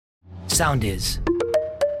Sound is.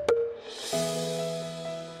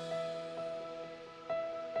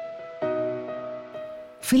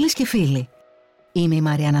 Φίλες και φίλοι, είμαι η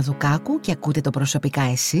Μαριάννα Δουκάκου και ακούτε το «Προσωπικά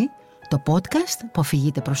εσύ», το podcast που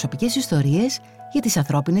αφηγείται προσωπικές ιστορίες για τις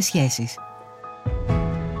ανθρώπινες σχέσεις.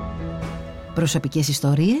 Προσωπικές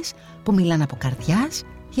ιστορίες που μιλάνε από καρδιάς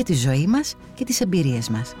για τη ζωή μας και τις εμπειρίες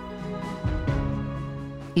μας.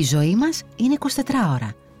 Η ζωή μας είναι 24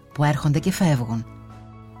 ώρα που έρχονται και φεύγουν.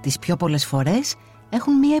 Τις πιο πολλές φορές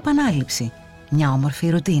έχουν μία επανάληψη, μια όμορφη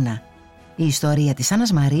ρουτίνα. Η ιστορία της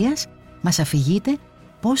Άννας Μαρίας μας αφηγείται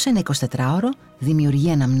πώς ένα 24ωρο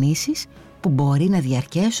δημιουργεί αναμνήσεις που μπορεί να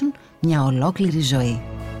διαρκέσουν μια ολόκληρη ζωή.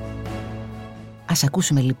 Ας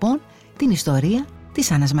ακούσουμε λοιπόν την ιστορία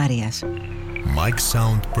της Άννας Μαρίας. Mic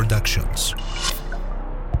Sound Productions.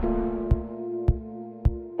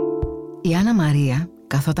 Η Άννα Μαρία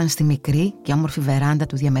καθόταν στη μικρή και όμορφη βεράντα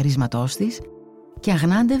του διαμερίσματός της και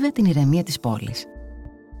αγνάντευε την ηρεμία της πόλης.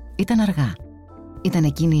 Ήταν αργά. Ήταν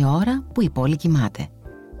εκείνη η ώρα που η πόλη κοιμάται.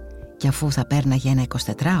 Και αφού θα πέρναγε ένα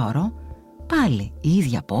 24ωρο, πάλι η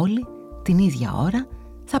ίδια πόλη, την ίδια ώρα,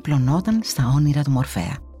 θα πλωνόταν στα όνειρα του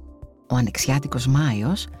Μορφέα. Ο ανοιξιάτικος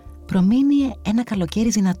Μάιος προμήνυε ένα καλοκαίρι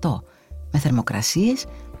δυνατό, με θερμοκρασίες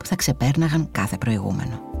που θα ξεπέρναγαν κάθε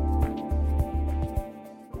προηγούμενο.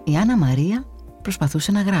 Η Άννα Μαρία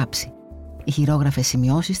προσπαθούσε να γράψει. Οι χειρόγραφες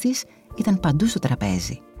σημειώσεις της ήταν παντού στο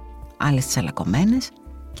τραπέζι. Άλλες τσαλακωμένες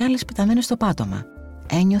και άλλες πεταμένες στο πάτωμα.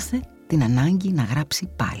 Ένιωθε την ανάγκη να γράψει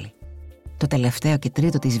πάλι. Το τελευταίο και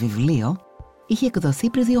τρίτο της βιβλίο είχε εκδοθεί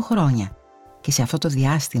πριν 2 χρόνια και σε αυτό το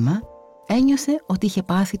διάστημα ένιωθε ότι είχε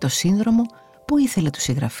πάθει το σύνδρομο που ήθελε τους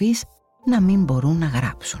συγγραφείς να μην μπορούν να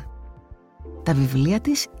γράψουν. Τα βιβλία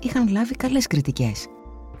της είχαν λάβει καλές κριτικές.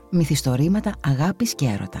 Μυθιστορήματα αγάπης και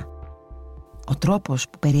έρωτα. Ο τρόπος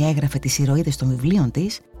που περιέγραφε τις ηρωίδες των βιβλίων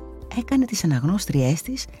της έκανε τις αναγνώστριές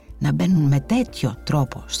της να μπαίνουν με τέτοιο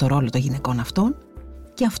τρόπο στο ρόλο των γυναικών αυτών,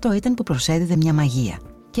 και αυτό ήταν που προσέδιδε μια μαγεία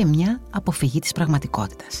και μια αποφυγή της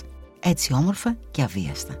πραγματικότητας. Έτσι όμορφα και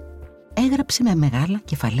αβίαστα. Έγραψε με μεγάλα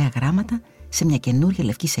κεφαλαία γράμματα σε μια καινούρια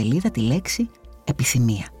λευκή σελίδα τη λέξη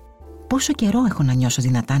επιθυμία. Πόσο καιρό έχω να νιώσω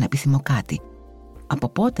δυνατά να επιθυμώ κάτι? Από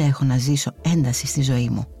πότε έχω να ζήσω ένταση στη ζωή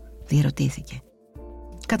μου? Διερωτήθηκε.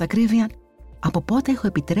 Κατά ακρίβεια, από πότε έχω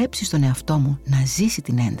επιτρέψει στον εαυτό μου να ζήσει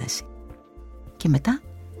την ένταση? Και μετά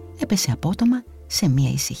έπεσε απότομα σε μια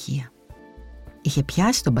ησυχία. Είχε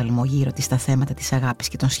πιάσει τον παλμό γύρω της στα θέματα της αγάπης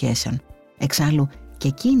και των σχέσεων. Εξάλλου και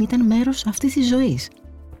εκείνη ήταν μέρος αυτής της ζωής.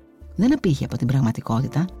 Δεν απήχε από την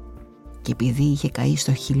πραγματικότητα, και επειδή είχε καεί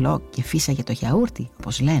στο χυλό και φύσαγε το γιαούρτι,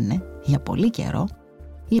 όπως λένε, για πολύ καιρό,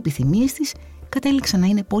 οι επιθυμίες της κατέληξαν να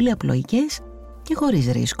είναι πολύ απλοϊκές και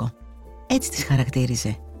χωρίς ρίσκο. Έτσι τις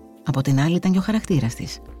χαρακτήριζε. Από την άλλη ήταν και ο χαρακτήρας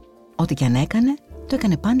της. Ό,τι και αν έκανε, το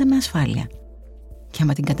έκανε πάντα με ασφάλεια. Και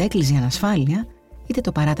άμα την κατέκλυζε η ανασφάλεια, είτε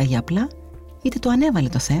το παράταγε απλά, είτε το ανέβαλε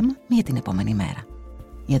το θέμα για την επόμενη μέρα.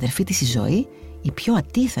 Η αδερφή της η ζωή, η πιο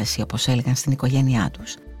ατίθαση όπως έλεγαν στην οικογένειά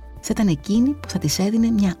τους, θα ήταν εκείνη που θα της έδινε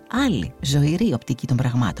μια άλλη ζωηρή οπτική των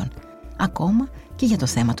πραγμάτων, ακόμα και για το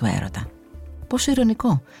θέμα του έρωτα. Πόσο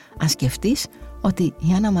ειρωνικό, αν σκεφτείς ότι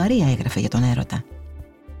η Άννα Μαρία έγραφε για τον έρωτα.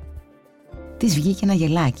 Της βγήκε ένα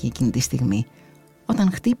γελάκι εκείνη τη στιγμή,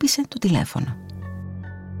 όταν χτύπησε το τηλέφωνο.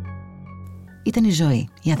 Ήταν η Ζωή,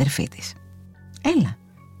 η αδερφή της. «Έλα,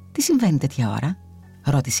 τι συμβαίνει τέτοια ώρα?»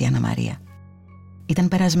 ρώτησε η Άννα Μαρία. Ήταν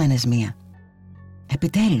περασμένες 1.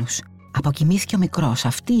 «Επιτέλους», αποκοιμήθηκε ο μικρός,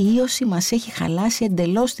 «αυτή η ίωση μας έχει χαλάσει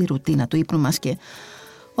εντελώς τη ρουτίνα του ύπνου μας και...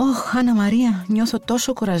 Ωχ, Άννα Μαρία, νιώθω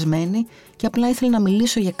τόσο κουρασμένη και απλά ήθελα να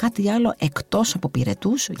μιλήσω για κάτι άλλο εκτός από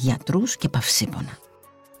πυρετούς, γιατρούς και παυσίπονα».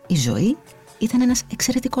 Η Ζωή ήταν ένας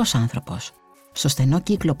εξαιρετικός άνθρωπος. Στο στενό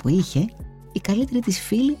κύκλο που είχε, η καλύτερη της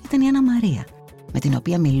φίλη ήταν η Άννα Μαρία, με την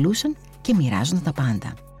οποία μιλούσαν και μοιράζονταν τα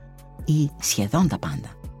πάντα. Ή σχεδόν τα πάντα.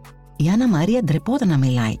 Η Άννα Μαρία ντρεπόταν να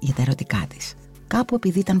μιλάει για τα ερωτικά της. Κάπου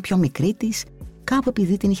επειδή ήταν πιο μικρή της, κάπου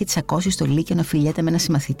επειδή την είχε τσακώσει στο Λύκειο να φιλιέται με ένα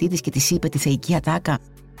συμμαθητή της και της είπε τη θεϊκή ατάκα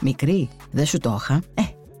 «Μικρή, δεν σου το είχα».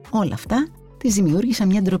 Όλα αυτά της δημιούργησαν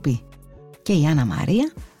μια ντροπή. Και η Άννα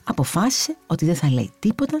Μαρία αποφάσισε ότι δεν θα λέει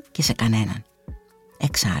τίποτα και σε κανέναν.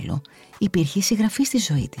 Εξάλλου, υπήρχε η συγγραφή στη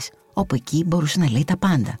ζωή της, όπου εκεί μπορούσε να λέει τα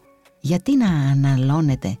πάντα. Γιατί να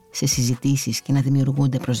αναλώνεται σε συζητήσεις και να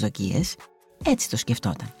δημιουργούνται προσδοκίες? Έτσι το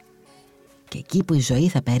σκεφτόταν. Και εκεί που η Ζωή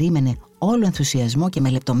θα περίμενε όλο ενθουσιασμό και με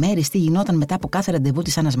λεπτομέρειες τι γινόταν μετά από κάθε ραντεβού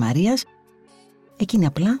της Άννας Μαρίας, εκείνη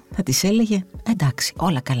απλά θα της έλεγε «Εντάξει,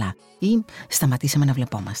 όλα καλά» ή «Σταματήσαμε να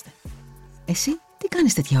βλεπόμαστε». «Εσύ τι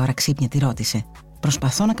κάνεις τέτοια ώρα ξύπνια?» τη ρώτησε.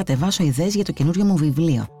 «Προσπαθώ να κατεβάσω ιδέες για το καινούριο μου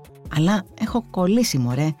βιβλίο. Αλλά έχω κολλήσει,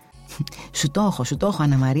 μωρέ». Σου το έχω,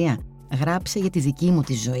 Άννα Μαρία. Γράψε για τη δική μου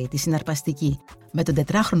τη ζωή, τη συναρπαστική. Με τον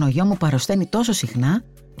 4χρονο γιο μου που αρρωσταίνει τόσο συχνά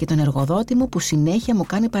και τον εργοδότη μου που συνέχεια μου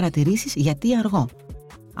κάνει παρατηρήσεις γιατί αργώ.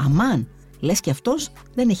 Αμάν, λες και αυτός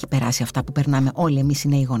δεν έχει περάσει αυτά που περνάμε όλοι εμείς οι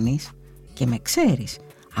νέοι γονείς. Και με ξέρεις,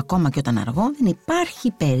 ακόμα και όταν αργώ δεν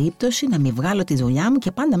υπάρχει περίπτωση να μην βγάλω τη δουλειά μου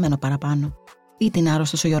και πάντα μένω παραπάνω. Είτε είναι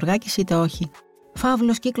άρρωστος ο Γιωργάκης είτε όχι.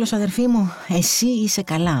 Φαύλος κύκλος, αδερφή μου, εσύ είσαι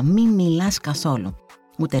καλά, μη μιλάς καθόλου.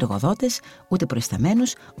 Ούτε εργοδότες, ούτε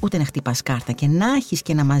προϊσταμένους, ούτε να χτυπάς κάρτα και να έχεις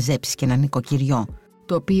και να μαζέψεις και ένα νοικοκυριό,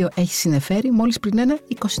 το οποίο έχει συνεφέρει μόλις πριν ένα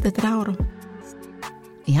 24ωρο.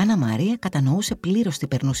 Η Άννα Μαρία κατανοούσε πλήρως τι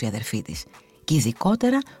περνούσε η αδερφή της και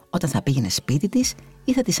ειδικότερα όταν θα πήγαινε σπίτι της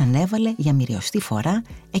ή θα της ανέβαλε για μυριωστή φορά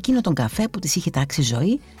εκείνο τον καφέ που της είχε τάξει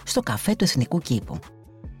ζωή στο καφέ του Εθνικού Κήπου.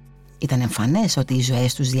 Ήταν εμφανές ότι οι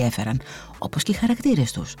ζωές τους διέφεραν, όπως και οι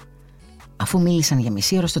χαρακτήρες τους. Αφού μίλησαν για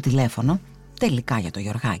μισή ώρα στο τηλέφωνο, τελικά για το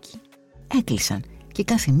Γιωργάκη, έκλεισαν και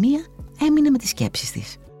κάθε μία έμεινε με τις σκέψεις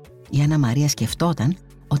της. Η Άννα Μαρία σκεφτόταν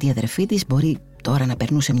ότι η αδερφή της μπορεί τώρα να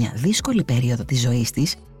περνούσε μια δύσκολη περίοδο της ζωής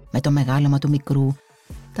της με το μεγάλωμα του μικρού,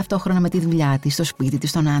 ταυτόχρονα με τη δουλειά της, το σπίτι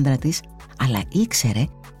της, τον άντρα της, αλλά ήξερε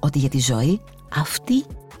ότι για τη ζωή αυτή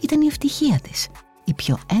ήταν η ευτυχία της, η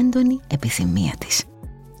πιο έντονη επιθυμία της.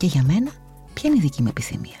 Και για μένα, ποια είναι η δική μου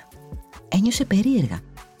επιθυμία? Ένιωσε περίεργα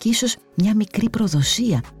και ίσως μια μικρή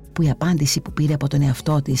προδοσία που η απάντηση που πήρε από τον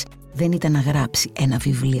εαυτό της δεν ήταν να γράψει ένα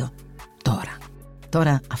βιβλίο.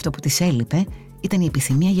 Τώρα αυτό που της έλειπε ήταν η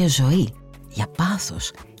επιθυμία για ζωή, για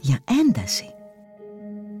πάθος, για ένταση.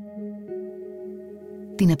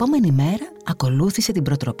 Την επόμενη μέρα ακολούθησε την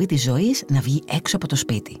προτροπή της ζωής να βγει έξω από το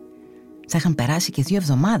σπίτι. Θα είχαν περάσει και 2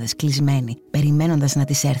 εβδομάδες κλεισμένοι, περιμένοντας να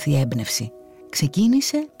της έρθει η έμπνευση.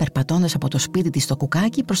 Ξεκίνησε περπατώντας από το σπίτι της στο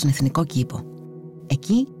Κουκάκι προς τον Εθνικό Κήπο.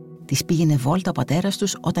 Εκεί τις πήγαινε βόλτα ο πατέρας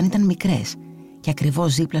τους όταν ήταν μικρές και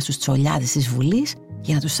ακριβώς δίπλα στους τσολιάδες της Βουλής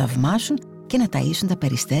για να τους θαυμάσουν και να ταΐσουν τα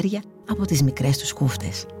περιστέρια από τις μικρές τους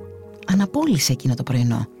χούφτες. Αναπόλυσε εκείνο το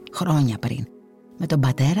πρωινό, χρόνια πριν, με τον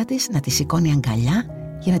πατέρα της να τη σηκώνει αγκαλιά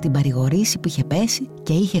για να την παρηγορήσει που είχε πέσει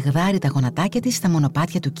και είχε γδάρει τα γονατάκια της στα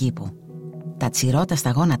μονοπάτια του κήπου. Τα τσιρώτα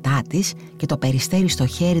στα γόνατά της και το περιστέρι στο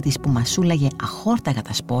χέρι της που μασούλαγε αχόρταγα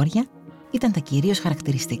τα σπόρια ήταν τα κυρίως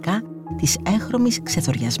χαρακτηριστικά της έχρωμης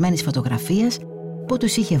ξεθοριασμένης φωτογραφίας που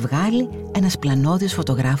τους είχε βγάλει ένας πλανόδιος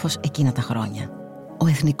φωτογράφος εκείνα τα χρόνια. Ο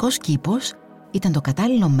Εθνικός Κήπος ήταν το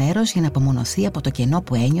κατάλληλο μέρος για να απομονωθεί από το κενό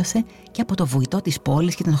που ένιωθε και από το βουητό της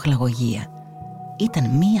πόλης και την οχλαγωγία.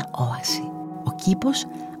 Ήταν μία όαση. Ο κήπος,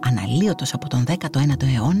 αναλύωτος από τον 19ο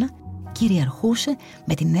αιώνα, κυριαρχούσε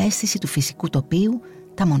με την αίσθηση του φυσικού τοπίου,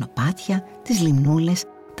 τα μονοπάτια, τις λιμνούλες,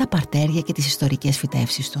 τα παρτέρια και τις ιστορικές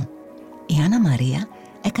φυτεύσεις του. Η Άννα Μαρία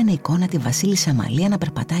έκανε εικόνα τη βασίλισσα Αμαλία να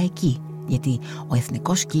περπατά εκεί, γιατί ο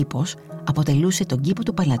Εθνικός Κήπος αποτελούσε τον κήπο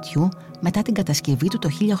του παλατιού μετά την κατασκευή του το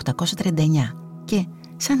 1839 και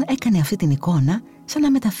σαν έκανε αυτή την εικόνα, σαν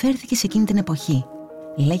να μεταφέρθηκε σε εκείνη την εποχή.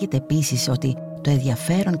 Λέγεται επίσης ότι το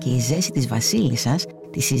ενδιαφέρον και η ζέση της βασίλισσας,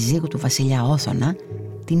 της συζύγου του βασιλιά Όθωνα,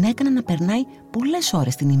 την έκαναν να περνάει πολλές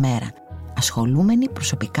ώρες την ημέρα, ασχολούμενη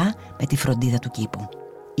προσωπικά με τη φροντίδα του κήπου.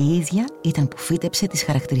 Η ίδια ήταν που φύτεψε τις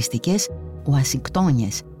χαρακτηριστικές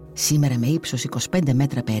ουασικτόνιες, σήμερα με ύψος 25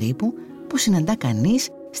 μέτρα περίπου, που συναντά κανείς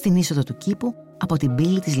στην είσοδο του κήπου από την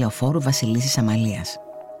πύλη της λεωφόρου Βασιλίσσης Αμαλίας.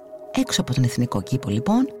 Έξω από τον Εθνικό Κήπο,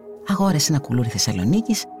 λοιπόν, αγόρασε ένα κουλούρι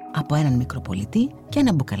Θεσσαλονίκης από έναν μικροπολιτή και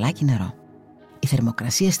ένα μπουκαλάκι νερό. Η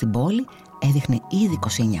θερμοκρασία στην πόλη έδειχνε ήδη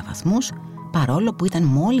 29 βαθμούς, παρόλο που ήταν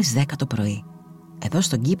μόλις 10 το πρωί. Εδώ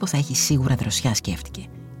στον κήπο θα έχει σίγουρα δροσιά, σκέφτηκε.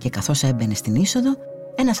 Και καθώς έμπαινε στην είσοδο,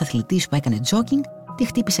 ένας αθλητής που έκανε τζόκινγκ τη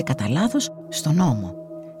χτύπησε κατά λάθος στον ώμο.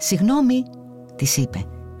 «Συγγνώμη», της είπε,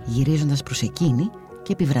 γυρίζοντας προς εκείνη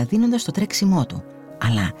και επιβραδύνοντας το τρέξιμό του,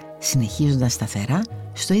 αλλά συνεχίζοντας σταθερά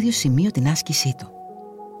στο ίδιο σημείο την άσκησή του.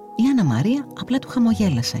 Η Άννα Μαρία απλά του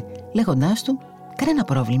χαμογέλασε, λέγοντάς του «Κανένα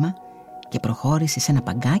πρόβλημα», και προχώρησε σε ένα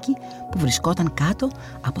παγκάκι που βρισκόταν κάτω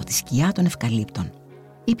από τη σκιά των ευκαλύπτων.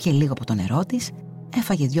 Ήπιε λίγο από το νερό της,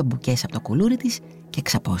 έφαγε 2 μπουκές από το κουλούρι της και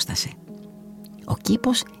ξαπόστασε. Ο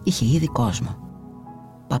κήπος είχε ήδη κόσμο.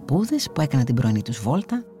 Παππούδες που έκαναν την πρωινή τους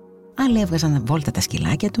βόλτα, άλλοι έβγαζαν βόλτα τα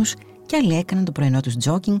σκυλάκια τους και άλλοι έκαναν το πρωινό τους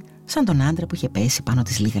τζόκινγκ σαν τον άντρα που είχε πέσει πάνω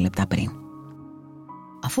της λίγα λεπτά πριν.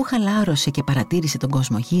 Αφού χαλάρωσε και παρατήρησε τον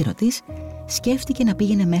κόσμο γύρω της, σκέφτηκε να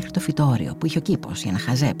πήγαινε μέχρι το φυτόριο που είχε ο κήπος για να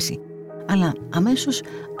χαζέψει, αλλά αμέσως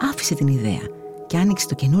άφησε την ιδέα και άνοιξε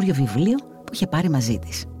το καινούριο βιβλίο που είχε πάρει μαζί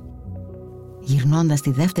της. Γυρνώντας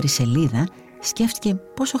τη δεύτερη σελίδα, σκέφτηκε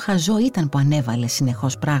πόσο χαζό ήταν που ανέβαλε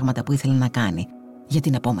συνεχώς πράγματα που ήθελε να κάνει για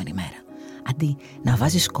την επόμενη μέρα, αντί να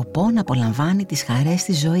βάζει σκοπό να απολαμβάνει τις χαρές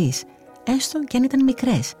της ζωής, έστω και αν ήταν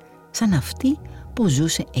μικρές, σαν αυτή που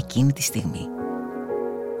ζούσε εκείνη τη στιγμή.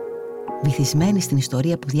 Βυθισμένη στην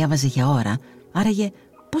ιστορία που διάβαζε για ώρα, Άραγε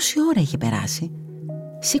πόση ώρα είχε περάσει?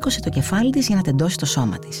 Σήκωσε το κεφάλι της για να τεντώσει το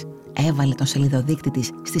σώμα της. Έβαλε τον σελιδοδείκτη της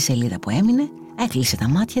στη σελίδα που έμεινε, έκλεισε τα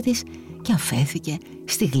μάτια της και αφέθηκε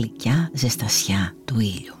στη γλυκιά ζεστασιά του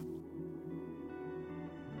ήλιου.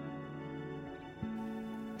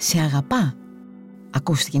 «Σε αγαπά»,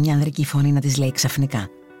 ακούστηκε μια ανδρική φωνή να της λέει ξαφνικά,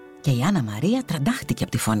 και η Άννα Μαρία τραντάχτηκε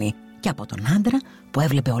από τη φωνή και από τον άντρα που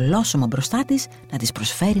έβλεπε ολόσωμο μπροστά της να της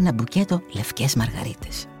προσφέρει ένα μπουκέτο λευκές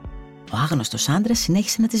μαργαρίτες. Ο άγνωστος άντρας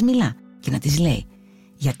συνέχισε να της μιλά και να της λέει,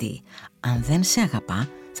 γιατί αν δεν σε αγαπά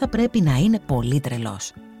θα πρέπει να είναι πολύ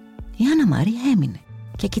τρελός. Η Άννα Μαρία έμεινε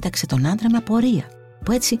και κοίταξε τον άντρα με απορία,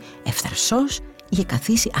 που έτσι ευθαρσώς είχε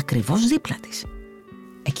καθίσει ακριβώς δίπλα της.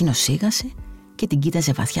 Εκείνος σίγασε και την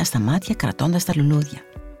κοίταζε βαθιά στα μάτια κρατώντας τα λουλούδια.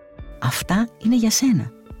 «Αυτά είναι για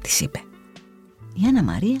σένα», της είπε. Η Άννα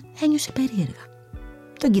Μαρία ένιωσε περίεργα.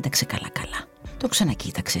 Τον κοίταξε καλά-καλά, το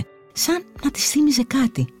ξανακοίταξε, σαν να της θύμιζε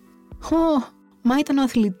κάτι. Μα ήταν ο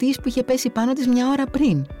αθλητής που είχε πέσει πάνω της μια ώρα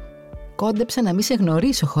πριν. «Κόντεψα να μην σε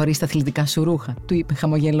γνωρίσω χωρίς τα αθλητικά σου ρούχα», του είπε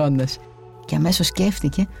χαμογελώντας. Και αμέσως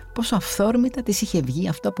σκέφτηκε πόσο αυθόρμητα της είχε βγει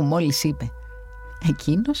αυτό που μόλις είπε.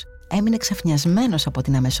 Εκείνος έμεινε ξαφνιασμένος από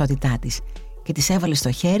την αμεσότητά της και της έβαλε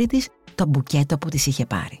στο χέρι της το μπουκέτο που της είχε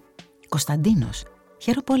πάρει. «Κωνσταντίνος,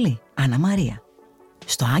 χαίρομαι πολύ, Άννα Μαρία».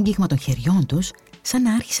 Στο άγγιγμα των χεριών τους, σαν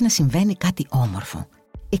να άρχισε να συμβαίνει κάτι όμορφο.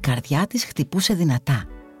 Η καρδιά της χτυπούσε δυνατά.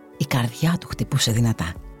 Η καρδιά του χτυπούσε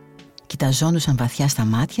δυνατά. Κοιταζόντουσαν βαθιά στα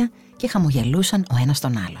μάτια και χαμογελούσαν ο ένας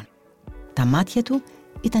τον άλλον. Τα μάτια του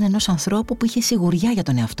ήταν ενός ανθρώπου που είχε σιγουριά για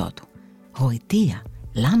τον εαυτό του. Γοητεία,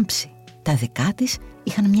 λάμψη. Τα δικά της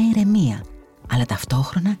είχαν μια ηρεμία, αλλά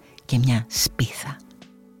ταυτόχρονα και μια σπίθα.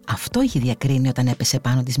 Αυτό είχε διακρίνει όταν έπεσε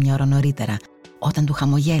πάνω της μια ώρα νωρίτερα, όταν του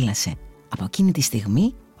χαμογέλασε. Από εκείνη τη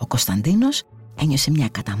στιγμή, ο Κωνσταντίνος ένιωσε μια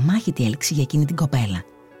καταμάχητη έλξη για εκείνη την κοπέλα.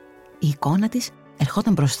 Η εικόνα της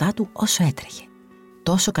ερχόταν μπροστά του όσο έτρεχε.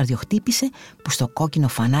 Τόσο καρδιοχτύπησε που στο κόκκινο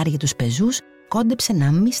φανάρι για τους πεζούς κόντεψε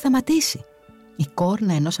να μην σταματήσει. Η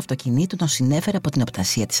κόρνα ενός αυτοκινήτου τον συνέφερε από την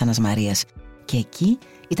οπτασία της Άννας Μαρίας και εκεί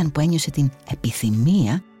ήταν που ένιωσε την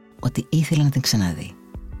επιθυμία ότι ήθελε να την ξαναδεί.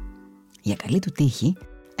 Για καλή του τύχη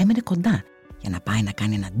έμενε κοντά για να πάει να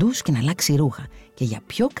κάνει ένα ντους και να αλλάξει ρούχα, και για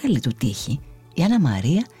πιο καλή του τύχη η Άννα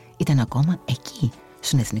Μαρία ήταν ακόμα εκεί,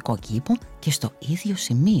 στον Εθνικό Κήπο και στο ίδιο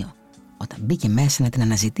σημείο, όταν μπήκε μέσα να την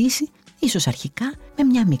αναζητήσει, ίσως αρχικά με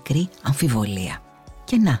μια μικρή αμφιβολία.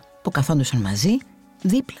 Και να, που καθόντουσαν μαζί,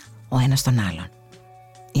 δίπλα ο ένας τον άλλον.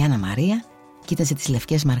 Η Άννα Μαρία κοίταζε τις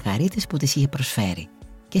λευκές μαργαρίτες που της είχε προσφέρει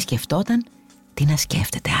και σκεφτόταν τι να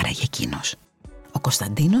σκέφτεται άραγε εκείνος. Ο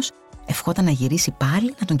Κωνσταντίνος ευχόταν να γυρίσει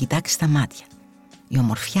πάλι να τον κοιτάξει στα μάτια. Η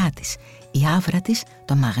ομορφιά της, η άβρα της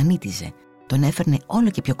τον μαγνήτιζε, τον έφερνε όλο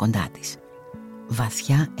και πιο κοντά της.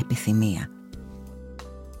 Βαθιά επιθυμία.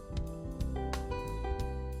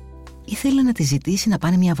 Ήθελε να τη ζητήσει να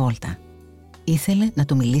πάνε μια βόλτα. Ήθελε να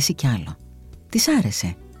του μιλήσει κι άλλο. Της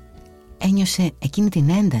άρεσε. Ένιωσε εκείνη την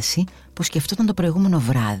ένταση που σκεφτόταν το προηγούμενο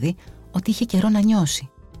βράδυ ότι είχε καιρό να νιώσει.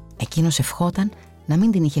 Εκείνος ευχόταν να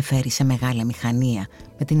μην την είχε φέρει σε μεγάλη αμηχανία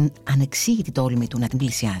με την ανεξήγητη τόλμη του να την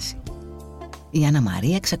πλησιάσει. Η Άννα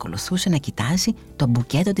Μαρία εξακολουθούσε να κοιτάζει το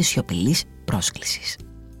μπουκέτο της σιωπηλής πρόσκλησης.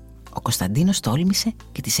 Ο Κωνσταντίνος τόλμησε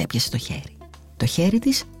και της έπιασε το χέρι. Το χέρι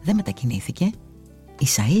της δεν μετακινήθηκε,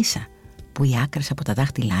 ίσα-ίσα που οι άκρες από τα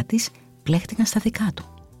δάχτυλά της πλέχτηκαν στα δικά του,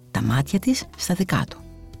 τα μάτια της στα δικά του.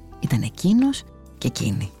 Ήταν εκείνος και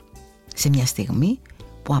εκείνη, σε μια στιγμή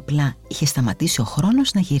που απλά είχε σταματήσει ο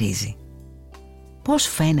χρόνος να γυρίζει. Πώς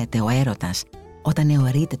φαίνεται ο έρωτας όταν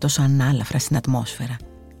αιωρείται τόσο ανάλαφρα στην ατμόσφαιρα?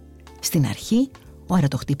 Στην αρχή ο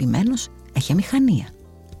ερωτοχτυπημένος έχει αμηχανία,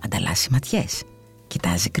 ανταλλάσσει ματιές,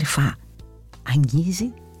 κοιτάζει κρυφά,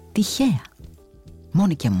 αγγίζει τυχαία,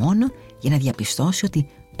 μόνο και μόνο για να διαπιστώσει ότι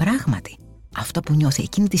πράγματι αυτό που νιώθει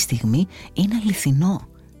εκείνη τη στιγμή είναι αληθινό.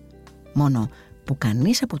 Μόνο που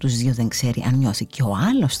κανείς από τους δύο δεν ξέρει αν νιώθει και ο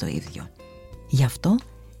άλλος το ίδιο. Γι' αυτό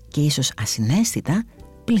και ίσως ασυναίσθητα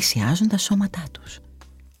πλησιάζουν τα σώματά τους,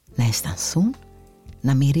 να αισθανθούν,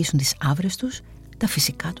 να μυρίσουν τις άβρες τους τα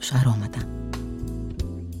φυσικά τους αρώματα.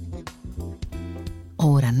 Ο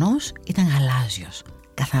ουρανός ήταν γαλάζιος,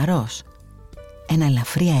 καθαρός. Ένα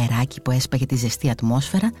ελαφρύ αεράκι που έσπαγε τη ζεστή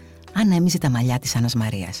ατμόσφαιρα ανέμιζε τα μαλλιά της Άννας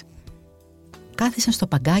Μαρίας. Κάθισαν στο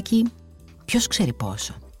παγκάκι ποιος ξέρει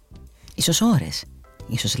πόσο. Ίσως ώρες,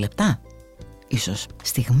 ίσως λεπτά, ίσως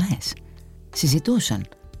στιγμές. Συζητούσαν,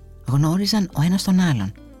 γνώριζαν ο ένας τον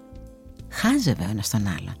άλλον. Χάζευε ο ένας τον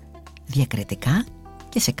άλλον, διακριτικά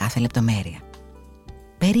και σε κάθε λεπτομέρεια.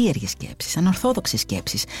 Περίεργες σκέψεις, ανορθόδοξες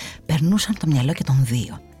σκέψεις περνούσαν το μυαλό και των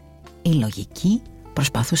δύο. Η λογική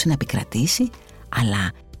προσπαθούσε να επικρατήσει,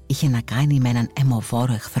 αλλά είχε να κάνει με έναν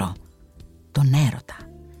αιμοβόρο εχθρό, τον έρωτα.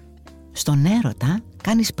 Στον έρωτα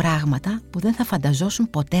κάνεις πράγματα που δεν θα φανταζόσουν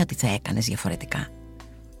ποτέ ότι θα έκανες διαφορετικά.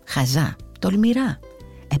 Χαζά, τολμηρά,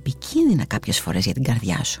 επικίνδυνα κάποιες φορές για την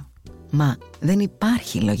καρδιά σου. Μα δεν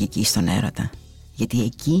υπάρχει λογική στον έρωτα, γιατί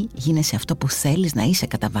εκεί γίνεσαι αυτό που θέλεις να είσαι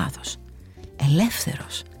κατά βάθος.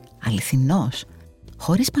 Ελεύθερος, αληθινός,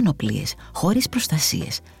 χωρίς πανοπλίες, χωρίς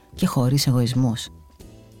προστασίες και χωρίς εγωισμούς.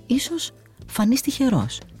 Ίσως φανείς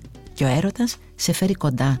τυχερός και ο έρωτας σε φέρει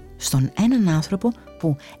κοντά στον έναν άνθρωπο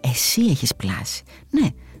που εσύ έχεις πλάσει. Ναι,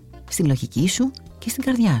 στη λογική σου και στην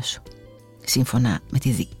καρδιά σου, σύμφωνα με τη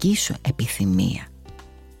δική σου επιθυμία.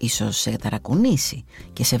 Ίσως σε ταρακουνήσει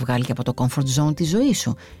και σε βγάλει και από το comfort zone της ζωής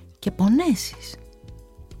σου και πονέσεις.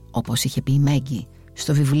 Όπως είχε πει η Μέγκη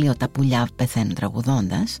στο βιβλίο «Τα πουλιά πεθαίνουν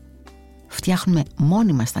τραγουδώντας», φτιάχνουμε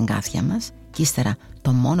μόνοι μας τα αγκάθια μας και ύστερα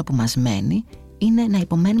το μόνο που μας μένει είναι να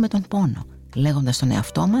υπομένουμε τον πόνο, λέγοντας στον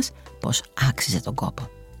εαυτό μας πως άξιζε τον κόπο.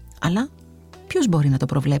 Αλλά ποιος μπορεί να το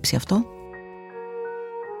προβλέψει αυτό?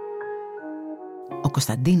 Ο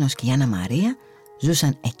Κωνσταντίνος και η Άννα Μαρία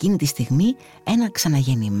ζούσαν εκείνη τη στιγμή ένα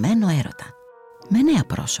ξαναγεννημένο έρωτα, με νέα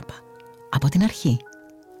πρόσωπα, από την αρχή.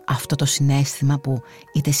 Αυτό το συναίσθημα που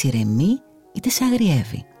είτε σε ηρεμεί είτε σε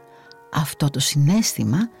αγριεύει. Αυτό το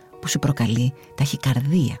συναίσθημα που σου προκαλεί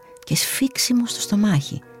ταχυκαρδία και σφίξιμο στο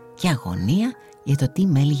στομάχι και αγωνία για το τι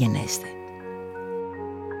μέλη γενέστε.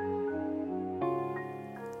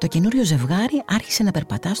 Το καινούριο ζευγάρι άρχισε να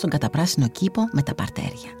περπατά στον καταπράσινο κήπο με τα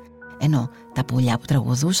παρτέρια, ενώ τα πουλιά που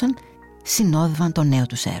τραγουδούσαν συνόδευαν το νέο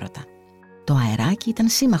τους έρωτα. Το αεράκι ήταν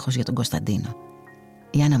σύμμαχος για τον Κωνσταντίνο.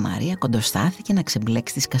 Η Άννα Μαρία κοντοστάθηκε να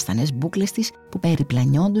ξεμπλέξει τις καστανές μπούκλες της που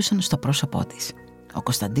περιπλανιόντουσαν στο πρόσωπό της. Ο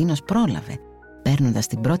Κωνσταντίνος πρόλαβε, παίρνοντας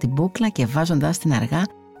την πρώτη μπούκλα και βάζοντας την αργά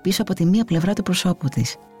πίσω από τη μία πλευρά του προσώπου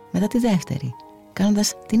της, μετά τη δεύτερη,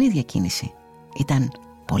 κάνοντας την ίδια κίνηση. Ήταν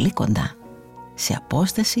πολύ κοντά, σε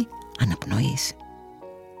απόσταση αναπνοής.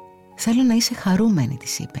 «Θέλω να είσαι χαρούμενη»,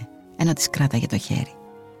 της είπε, ενώ της κράταγε το χέρι.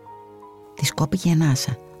 Της κόπηκε η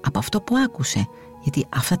ανάσα από αυτό που άκουσε, γιατί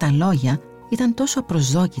αυτά τα λόγια ήταν τόσο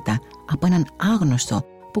απροσδόκητα από έναν άγνωστο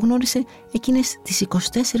που γνώρισε εκείνες τις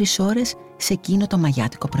 24 ώρες σε εκείνο το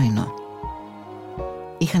μαγιάτικο πρωινό.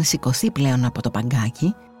 Είχαν σηκωθεί πλέον από το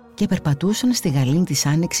παγκάκι και περπατούσαν στη γαλήνη της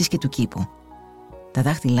άνοιξης και του κήπου. Τα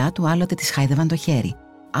δάχτυλά του άλλοτε της χάιδευαν το χέρι,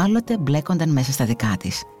 άλλοτε μπλέκονταν μέσα στα δικά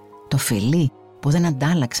της. Το φιλί που δεν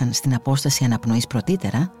αντάλλαξαν στην απόσταση αναπνοής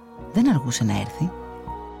πρωτήτερα δεν αργούσε να έρθει.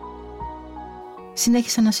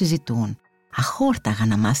 Συνέχισαν να συζητούν, αχόρταγα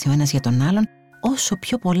να μάθει ο ένας για τον άλλον όσο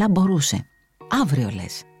πιο πολλά μπορούσε. «Αύριο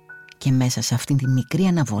λες». Και μέσα σε αυτήν την μικρή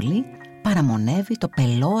αναβολή παραμονεύει το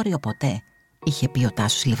πελώριο ποτέ, είχε πει ο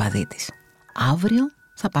Τάσος Λιβαδίτης. «Αύριο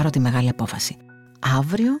θα πάρω τη μεγάλη απόφαση.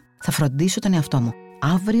 Αύριο θα φροντίσω τον εαυτό μου.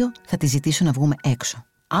 Αύριο θα τη ζητήσω να βγούμε έξω.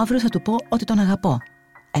 Αύριο θα του πω ότι τον αγαπώ».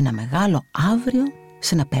 Ένα μεγάλο αύριο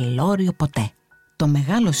σε ένα πελώριο ποτέ. Το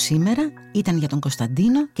μεγάλο σήμερα ήταν για τον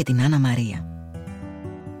Κωνσταντίνο και την Άννα Μαρία.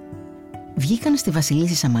 Βγήκαν στη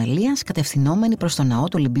Βασιλίσσης Αμαλίας κατευθυνόμενοι προς το ναό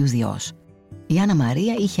του Ολυμπίου Διός. Η Άννα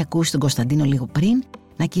Μαρία είχε ακούσει τον Κωνσταντίνο λίγο πριν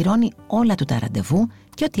να κυρώνει όλα του τα ραντεβού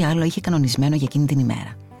και ό,τι άλλο είχε κανονισμένο για εκείνη την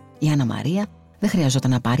ημέρα. Η Άννα Μαρία δεν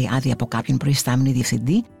χρειαζόταν να πάρει άδεια από κάποιον προϊστάμενο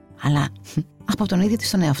διευθυντή, αλλά από τον ίδιο της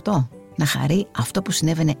τον εαυτό, να χαρεί αυτό που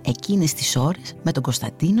συνέβαινε εκείνες τις ώρες με τον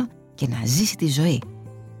Κωνσταντίνο και να ζήσει τη ζωή.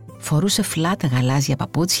 Φορούσε φλάτα γαλάζια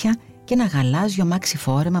παπούτσια και ένα γαλάζιο μάξι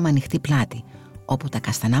φόρεμα με ανοιχτή πλάτη, όπου τα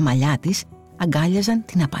καστανά μαλλιά της αγκάλιαζαν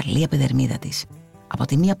την απαλή επιδερμίδα της. Από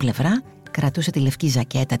τη μία πλευρά κρατούσε τη λευκή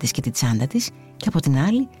ζακέτα της και τη τσάντα της και από την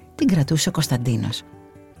άλλη την κρατούσε ο Κωνσταντίνος.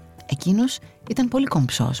 Εκείνος ήταν πολύ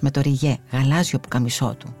κομψός με το ριγέ γαλάζιο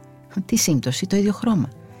πουκαμισό του. Τι σύμπτωση, το ίδιο χρώμα,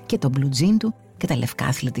 και το μπλου τζιν του και τα λευκά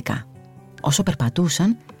αθλητικά. Όσο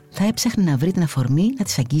περπατούσαν θα έψαχνε να βρει την αφορμή να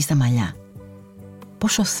της αγγίζει τα μαλλιά.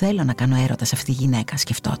 «Πόσο θέλω να κάνω έρωτα σε αυτή τη γυναίκα»,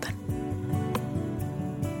 σκεφτόταν.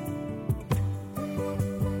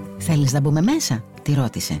 «Θέλεις να μπούμε μέσα?» τη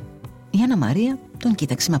ρώτησε. Η Άννα Μαρία τον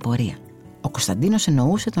κοίταξε με απορία. Ο Κωνσταντίνος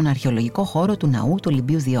εννοούσε τον αρχαιολογικό χώρο του ναού του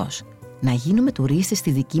Ολυμπίου Διός. «Να γίνουμε τουρίστες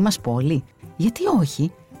στη δική μας πόλη? Γιατί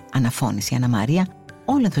όχι?» αναφώνησε η Άννα Μαρία,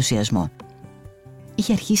 όλο ενθουσιασμό.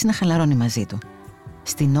 Είχε αρχίσει να χαλαρώνει μαζί του.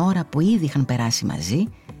 Στην ώρα που ήδη είχαν περάσει μαζί,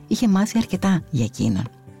 είχε μάθει αρκετά για εκείνον.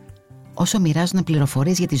 Όσο μοιράζονταν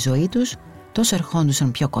πληροφορίες για τη ζωή τους, τόσο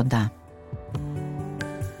ερχόντουσαν πιο κοντά.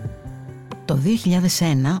 Το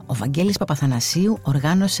 2001 ο Βαγγέλης Παπαθανασίου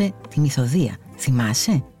οργάνωσε τη μυθοδία.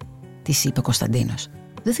 «Θυμάσαι?» της είπε ο Κωνσταντίνος.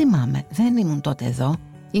 «Δεν θυμάμαι, δεν ήμουν τότε εδώ.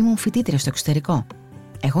 Ήμουν φοιτήτρια στο εξωτερικό».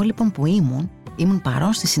 «Εγώ λοιπόν που ήμουν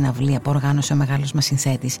παρόν στη συναυλία που οργάνωσε ο μεγάλος μας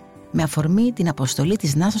συνθέτης, με αφορμή την αποστολή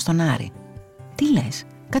της Νάσο στον Άρη». «Τι λες?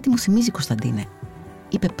 Κάτι μου θυμίζει, Κωνσταντίνε»,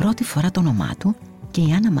 είπε πρώτη φορά το όνομά του και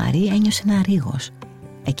η Άννα Μαρία ένιωσε ένα ρίγος.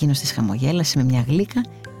 Εκείνος της χαμογέλασε με μια γλύκα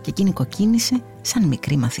και εκείνη κοκκίνησε σαν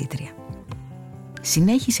μικρή μαθήτρια.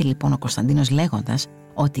 Συνέχισε λοιπόν ο Κωνσταντίνος λέγοντας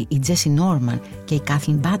ότι η Τζέσι Νόρμαν και η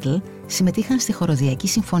Κάθλιν Μπάτλ συμμετείχαν στη χοροδιακή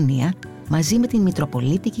συμφωνία μαζί με την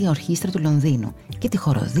Μητροπολίτικη Ορχήστρα του Λονδίνου και τη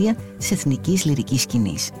χοροδία της Εθνικής Λυρικής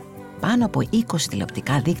Σκηνής. Πάνω από 20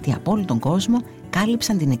 τηλεοπτικά δίκτυα από όλο τον κόσμο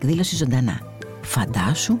κάλυψαν την εκδήλωση ζωντανά.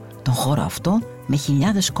 Φαντάσου τον χώρο αυτό με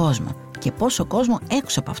χιλιάδες κόσμο και πόσο κόσμο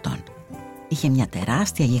έξω από αυτόν. Είχε μια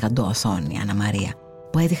τεράστια γιγαντό οθόνη, Άννα Μαρία,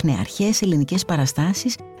 που έδειχνε αρχαίες ελληνικές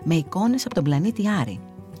παραστάσεις με εικόνες από τον πλανήτη Άρη.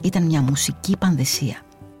 Ήταν μια μουσική πανδεσία.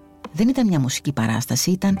 Δεν ήταν μια μουσική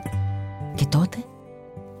παράσταση, ήταν... Και τότε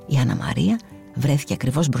η Άννα Μαρία βρέθηκε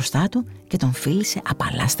ακριβώς μπροστά του και τον φίλησε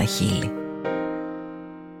απαλά στα χείλη.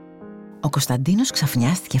 Ο Κωνσταντίνος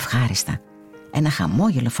ξαφνιάστηκε ευχάριστα. Ένα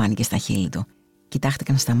χαμόγελο φάνηκε στα χείλη του.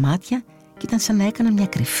 Κοιτάχτηκαν στα μάτια και ήταν σαν να έκαναν μια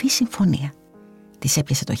κρυφή συμφωνία. Της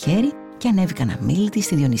έπιασε το χέρι και ανέβηκαν αμίλητοι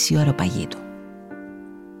στη Διονυσίου αεροπαγήτου.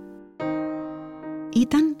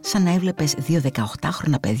 Ήταν σαν να έβλεπες 2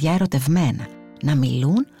 18χρονα παιδιά ερωτευμένα να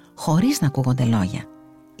μιλούν χωρίς να ακούγονται λόγια.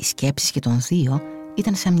 Οι σκέψεις και των δύο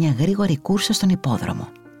ήταν σαν μια γρήγορη κούρσα στον υπόδρομο.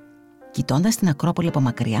 Κοιτώντας την Ακρόπολη από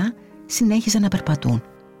μακριά, συνέχιζαν να περπατούν.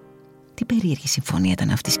 Τι περίεργη συμφωνία ήταν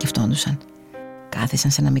αυτή, σκεφτόντουσαν.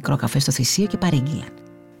 Κάθισαν σε ένα μικρό καφέ στο Θησίο και παρήγγειλαν.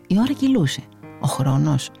 Η ώρα κυλούσε. Ο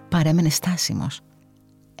χρόνος παρέμενε στάσιμος.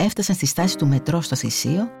 Έφτασαν στη στάση του μετρό στο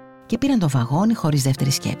Θησίο και πήραν το βαγόνι χωρίς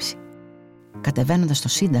δεύτερη σκέψη. Κατεβαίνοντας στο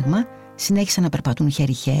Σύνταγμα, συνέχισαν να περπατούν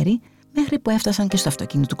χέρι-χέρι μέχρι που έφτασαν και στο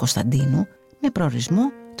αυτοκίνητο του Κωνσταντίνου με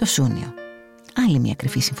προορισμό το Σούνιο. Άλλη μια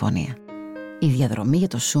κρυφή συμφωνία. Η διαδρομή για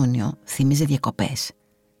το Σούνιο θύμιζε διακοπές.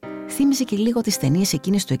 Θύμιζε και λίγο τις ταινίες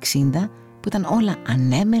εκείνες του 60 που ήταν όλα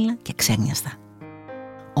ανέμελα και ξένιαστα.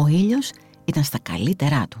 Ο ήλιος ήταν στα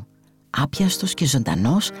καλύτερά του, άπιαστος και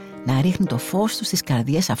ζωντανός να ρίχνει το φως του στις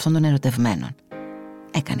καρδιές αυτών των ερωτευμένων.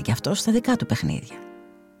 Έκανε και αυτός τα δικά του παιχνίδια.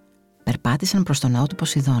 Περπάτησαν προς το ναό του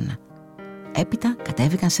Ποσειδώνα. Έπειτα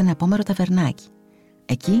κατέβηκαν σε ένα επόμερο ταβερνάκι.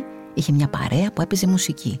 Εκεί είχε μια παρέα που έπαιζε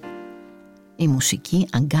μουσική. Η μουσική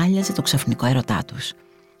αγκάλιαζε το ξαφνικό έρωτά τους.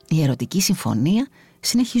 Η ερωτική συμφωνία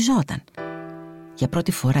συνεχιζόταν. Για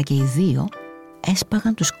πρώτη φορά και οι δύο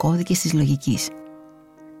έσπαγαν τους κώδικες της λογικής.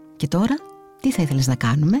 «Και τώρα, τι θα ήθελες να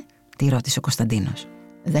κάνουμε?» τη ρώτησε ο Κωνσταντίνος.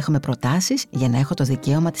 «Δέχομαι προτάσεις για να έχω το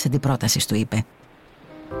δικαίωμα της αντιπρότασης», του είπε.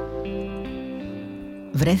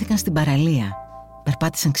 Βρέθηκαν στην παραλία.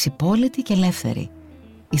 Περπάτησαν ξυπόλυτοι και ελεύθεροι.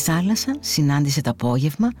 Η θάλασσα συνάντησε το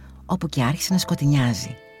απόγευμα, όπου και άρχισε να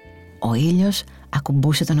σκοτεινιάζει. Ο ήλιος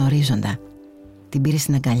ακουμπούσε τον ορίζοντα. Την πήρε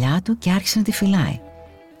στην αγκαλιά του και άρχισε να τη φυλάει.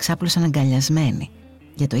 Ξάπλωσαν αγκαλιασμένοι.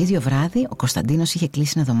 Για το ίδιο βράδυ, ο Κωνσταντίνος είχε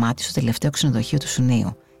κλείσει ένα δωμάτιο στο τελευταίο ξενοδοχείο του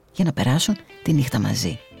Σουνίου για να περάσουν τη νύχτα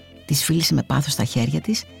μαζί. Της φίλησε με πάθος τα χέρια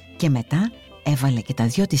της και μετά έβαλε και τα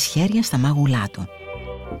 2 της χέρια στα μάγουλά του.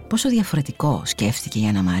 Πόσο διαφορετικό, σκέφτηκε η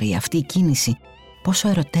Άννα Μαρία, αυτή η κίνηση, πόσο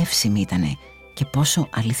ερωτεύσιμη ήτανε και πόσο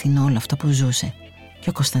αληθινό όλο αυτό που ζούσε. Και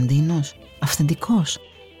ο Κωνσταντίνος, αυθεντικός,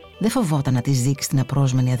 δεν φοβόταν να της δείξει την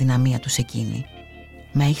απρόσμενη αδυναμία του σε εκείνη.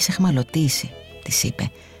 «Με έχεις εχμαλωτήσει», της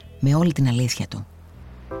είπε, με όλη την αλήθεια του.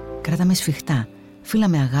 «Κράτα με σφιχτά, φύλα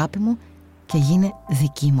με αγάπη μου και γίνε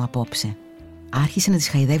δική μου απόψε». Άρχισε να της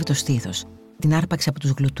χαϊδεύει το στήθος. Την άρπαξε από τους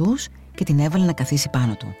γλουτούς και την έβαλε να καθίσει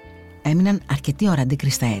πάνω του. Έμειναν αρκετή ώρα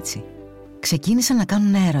αντίκριστα έτσι. Ξεκίνησαν να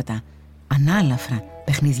κάνουν έρωτα, ανάλαφρα,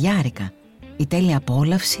 παιχνιδιάρικα. Η τέλεια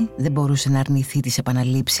απόλαυση δεν μπορούσε να αρνηθεί τις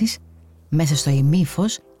επαναλήψεις. Μέσα στο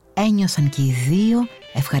ημίφος ένιωθαν και οι δύο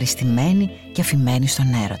ευχαριστημένοι και αφημένοι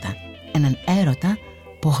στον έρωτα. Έναν έρωτα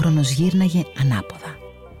που ο χρόνος γύρναγε ανάποδα.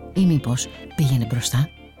 Ή μήπως πήγαινε μπροστά.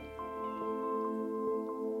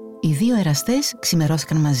 Οι δύο εραστές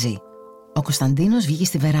ξημερώθηκαν μαζί. Ο Κωνσταντίνος βγήκε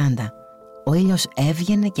στη βεράντα. Ο ήλιος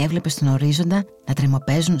έβγαινε και έβλεπε στον ορίζοντα να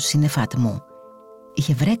τρεμοπαίζουν σύννεφα ατμού.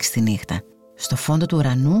 Είχε βρέξει τη νύχτα. Στο φόντο του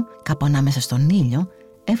ουρανού, κάπου ανάμεσα στον ήλιο,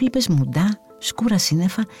 έβλεπες μουντά, σκούρα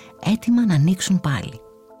σύννεφα έτοιμα να ανοίξουν πάλι.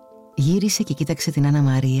 Γύρισε και κοίταξε την Άννα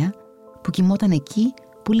Μαρία που κοιμόταν εκεί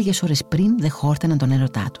που λίγες ώρες πριν δεν χόρταναν τον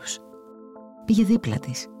έρωτά τους. Πήγε δίπλα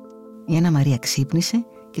της. Η Άννα Μαρία ξύπνησε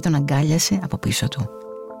και τον αγκάλιασε από πίσω του.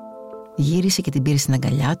 Γύρισε και την πήρε στην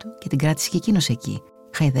αγκαλιά του και την κράτησε και εκείνος εκεί,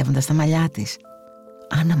 χαϊδεύοντας τα μαλλιά της.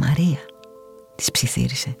 «Άννα Μαρία», της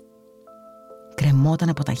ψιθύρισε. Κρεμόταν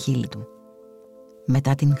από τα χείλη του.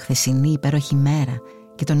 Μετά την χθεσινή υπέροχη μέρα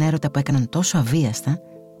και τον έρωτα που έκαναν τόσο αβίαστα,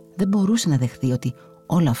 δεν μπορούσε να δεχθεί ότι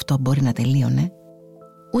όλο αυτό μπορεί να τελείωνε.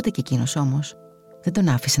 Ούτε και εκείνος όμως δεν τον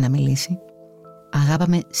άφησε να μιλήσει.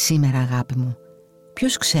 «Αγάπαμε σήμερα, αγάπη μου.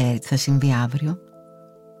 Ποιος ξέρει τι θα συμβεί αύριο?»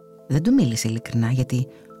 Δεν του μίλησε ειλικρινά, γιατί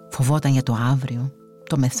φοβόταν για το αύριο,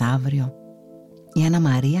 το μεθαύριο. Η Άννα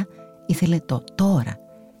Μαρία ήθελε το τώρα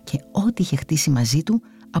και ό,τι είχε χτίσει μαζί του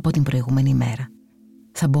από την προηγούμενη μέρα.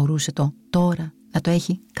 Θα μπορούσε το τώρα να το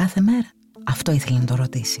έχει κάθε μέρα? Αυτό ήθελε να το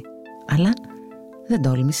ρωτήσει. Αλλά δεν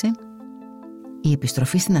τόλμησε. Η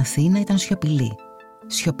επιστροφή στην Αθήνα ήταν σιωπηλή.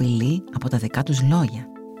 Σιωπηλή από τα δικά τους λόγια.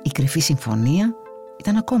 Η κρυφή συμφωνία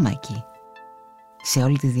ήταν ακόμα εκεί. Σε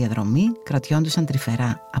όλη τη διαδρομή κρατιόντουσαν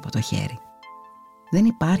τρυφερά από το χέρι. Δεν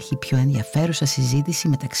υπάρχει πιο ενδιαφέρουσα συζήτηση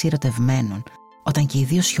μεταξύ ερωτευμένων όταν και οι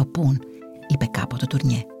δύο σιωπούν, είπε κάποτε ο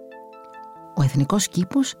Τουρνιέ. Ο εθνικός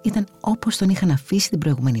κήπος ήταν όπως τον είχαν αφήσει την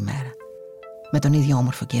προηγούμενη μέρα. Με τον ίδιο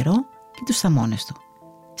όμορφο καιρό και τους θαμώνες του.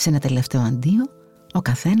 Σε ένα τελευταίο αντίο, ο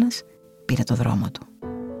καθένας πήρε το δρόμο του.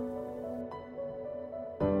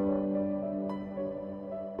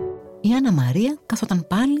 Η Άννα Μαρία καθόταν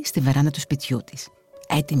πάλι στη βεράντα του σπιτιού της,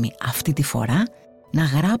 έτοιμη αυτή τη φορά να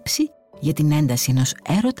γράψει για την ένταση ενός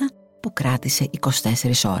έρωτα που κράτησε 24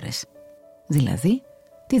 ώρες. Δηλαδή,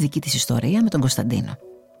 τη δική της ιστορία με τον Κωνσταντίνο.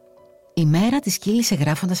 Η μέρα της κύλησε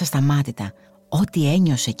γράφοντας ασταμάτητα. Ό,τι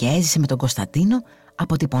ένιωσε και έζησε με τον Κωνσταντίνο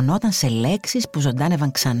αποτυπωνόταν σε λέξεις που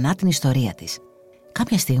ζωντάνευαν ξανά την ιστορία της.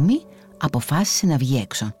 Κάποια στιγμή αποφάσισε να βγει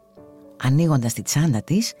έξω. Ανοίγοντας τη τσάντα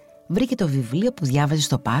της, βρήκε το βιβλίο που διάβαζε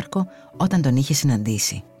στο πάρκο όταν τον είχε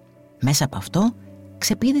συναντήσει. Μέσα από αυτό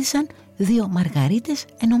ξεπήδησαν 2 μαργαρίτες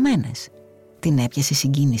ενωμένες. Την έπιασε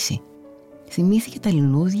συγκίνηση. Θυμήθηκε τα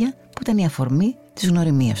λουλούδια που ήταν η αφορμή της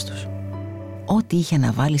γνωριμίας τους. Ό,τι είχε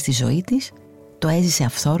αναβάλει στη ζωή της, το έζησε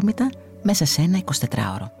αυθόρμητα μέσα σε ένα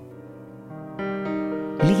 24ωρο.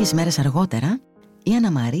 Λίγες μέρες αργότερα, η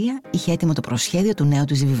Άννα Μαρία είχε έτοιμο το προσχέδιο του νέου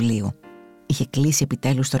της βιβλίου. Είχε κλείσει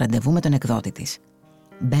επιτέλους το ραντεβού με τον εκδότη της.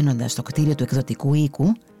 Μπαίνοντας στο κτίριο του εκδοτικού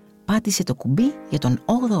οίκου, πάτησε το κουμπί για τον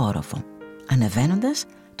 8ο όροφο. Ανεβαίνοντας,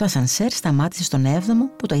 το ασανσέρ σταμάτησε στον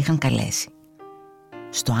 7ο που το είχαν καλέσει.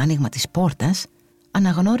 Στο άνοιγμα της πόρτας,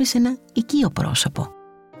 αναγνώρισε ένα οικείο πρόσωπο.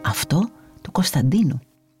 Αυτό του Κωνσταντίνου,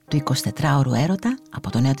 του 24ωρου έρωτα από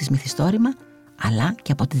το νέο της μυθιστόρημα, αλλά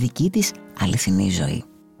και από τη δική της αληθινή ζωή.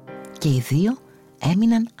 Και οι δύο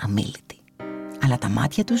έμειναν αμίλητοι. Αλλά τα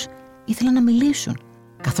μάτια τους ήθελαν να μιλήσουν.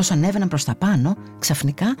 Καθώς ανέβαιναν προς τα πάνω,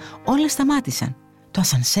 ξαφνικά όλα σταμάτησαν. Το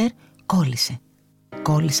ασανσέρ κόλλησε.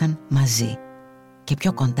 Κόλλησαν μαζί. Και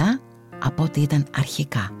πιο κοντά από ό,τι ήταν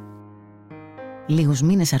αρχικά. Λίγους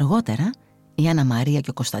μήνες αργότερα, η Άννα Μαρία και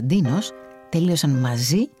ο Κωνσταντίνος τελείωσαν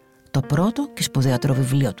μαζί το πρώτο και σπουδαιότερο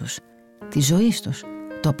βιβλίο τους, της ζωής τους,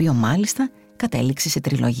 το οποίο μάλιστα κατέληξε σε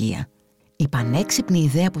τριλογία. Η πανέξυπνη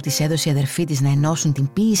ιδέα που της έδωσε η αδερφή της να ενώσουν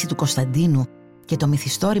την ποίηση του Κωνσταντίνου και το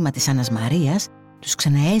μυθιστόρημα της Άννας Μαρίας τους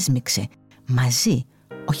ξαναέσμιξε μαζί,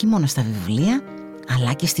 όχι μόνο στα βιβλία,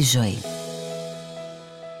 αλλά και στη ζωή.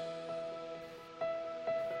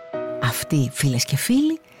 Αυτή, φίλες και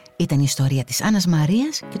φίλοι, ήταν η ιστορία της Άννας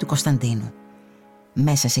Μαρίας και του Κωνσταντίνου.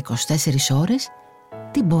 Μέσα σε 24 ώρες,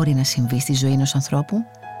 τι μπορεί να συμβεί στη ζωή ενός ανθρώπου?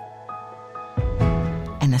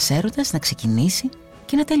 Ένας έρωτας να ξεκινήσει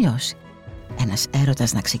και να τελειώσει. Ένας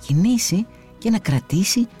έρωτας να ξεκινήσει και να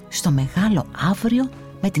κρατήσει στο μεγάλο αύριο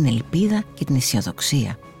με την ελπίδα και την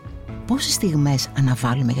αισιοδοξία. Πόσες στιγμές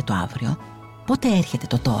αναβάλουμε για το αύριο? Πότε έρχεται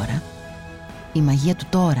το τώρα? Η μαγεία του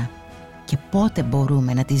τώρα. Και πότε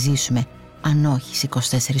μπορούμε να τη ζήσουμε αν όχι σε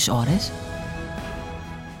 24 ώρες?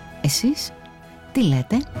 Εσείς τι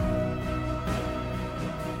λέτε?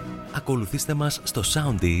 Ακολουθήστε μας στο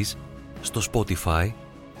Soundees, στο Spotify,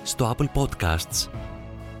 στο Apple Podcasts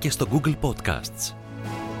και στο Google Podcasts.